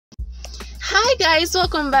Hi guys,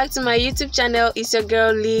 welcome back to my YouTube channel. It's your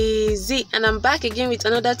girl Lizzie and I'm back again with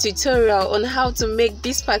another tutorial on how to make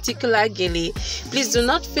this particular gele. Please do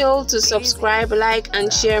not fail to subscribe, like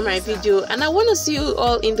and share my video, and I want to see you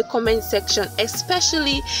all in the comment section,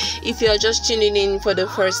 especially if you're just tuning in for the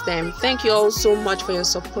first time. Thank you all so much for your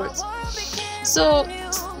support. So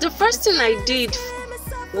the first thing I did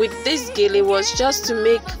with this gele was just to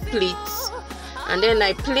make pleats, and then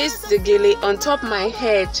I placed the gele on top my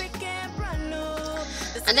head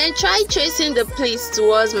and then try tracing the pleats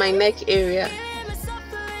towards my neck area.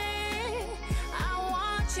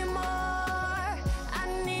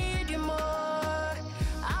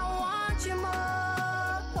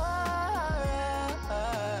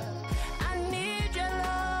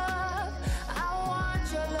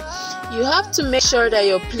 You have to make sure that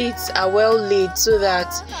your pleats are well laid so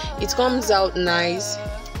that it comes out nice.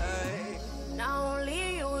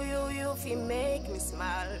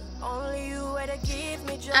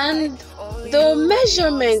 And the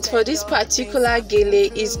measurement for this particular gele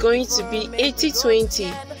is going to be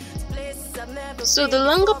 80-20. So the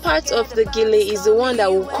longer part of the gele is the one that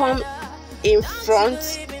will come in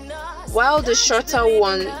front, while the shorter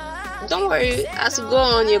one, don't worry, as we go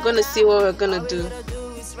on you're gonna see what we're gonna do.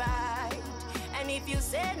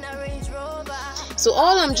 So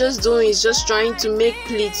all I'm just doing is just trying to make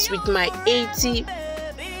pleats with my 80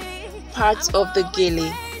 parts of the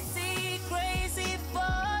gele.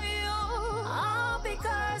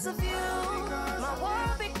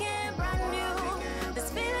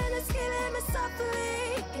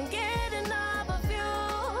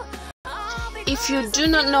 If you do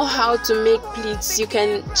not know how to make pleats, you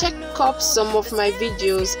can check up some of my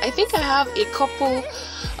videos. I think I have a couple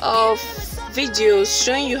of videos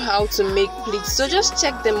showing you how to make pleats, so just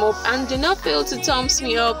check them up and do not fail to thumbs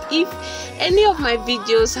me up if any of my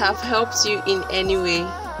videos have helped you in any way.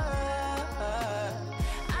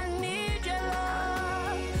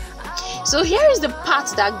 So here is the part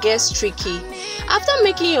that gets tricky. After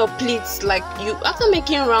making your pleats, after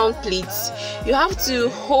making round pleats, you have to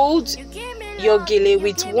hold your gele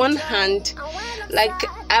with one hand. Like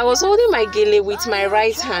I was holding my gele with my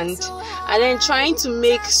right hand and then trying to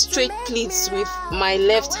make straight pleats with my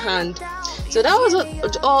left hand. So that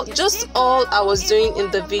was just all I was doing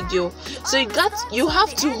in the video. So you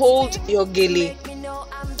have to hold your gele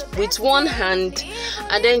with one hand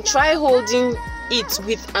and then try holding it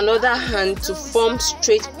with another hand to form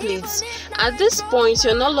straight pleats. At this point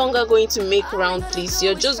you're no longer going to make round pleats,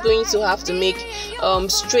 you're just going to have to make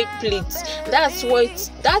straight pleats.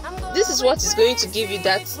 This is what is going to give you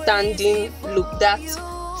that standing look, that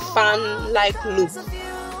fan like look.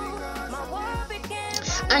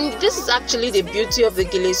 And this is actually the beauty of the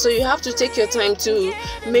gele, so you have to take your time to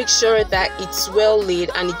make sure that it's well laid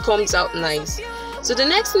and it comes out nice. So the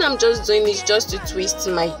next thing I'm just doing is just to twist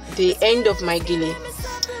the end of my gele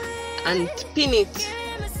and pin it.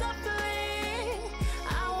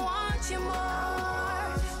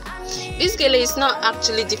 This gele is not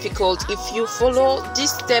actually difficult. If you follow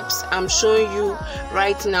these steps I'm showing you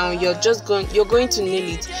right now, you're going to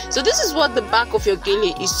nail it. So this is what the back of your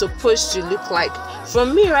gele is supposed to look like. For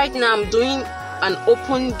me right now I'm doing an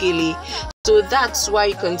open gele, so that's why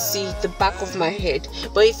you can see the back of my head,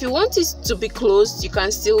 but if you want it to be closed you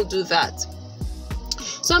can still do that.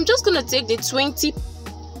 So I'm just gonna take the 20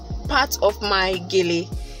 part of my gele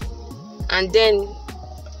and then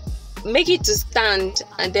make it to stand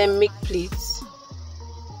and then make pleats.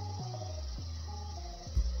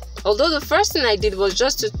 Although the first thing I did was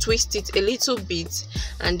just to twist it a little bit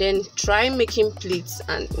and then try making pleats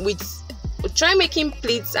and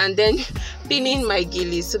then pinning my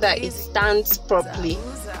gele so that it stands properly.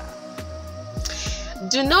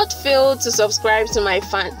 Do not fail to subscribe to my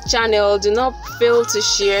channel, do not fail to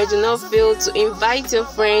share, do not fail to invite your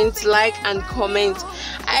friends, like and comment.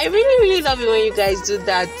 I really love it when you guys do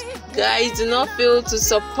that. Guys, do not fail to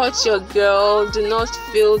support your girl, do not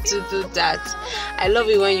fail to do that. I love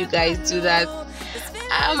it when you guys do that.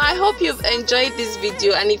 I hope you've enjoyed this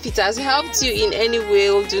video, and if it has helped you in any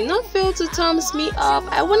way, do not fail to thumbs me up.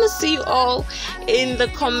 I want to see you all in the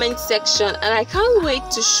comment section, and I can't wait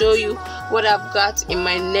to show you what I've got in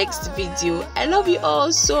my next video. I love you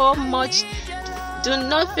all so much. Do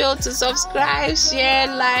not fail to subscribe, share,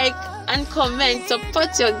 like and comment.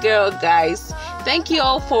 Support your girl, guys. Thank you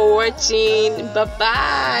all for watching. Bye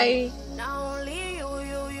bye.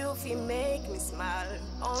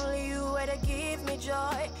 Only you where to give me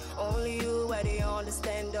joy. Only you where to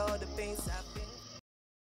understand all the things I've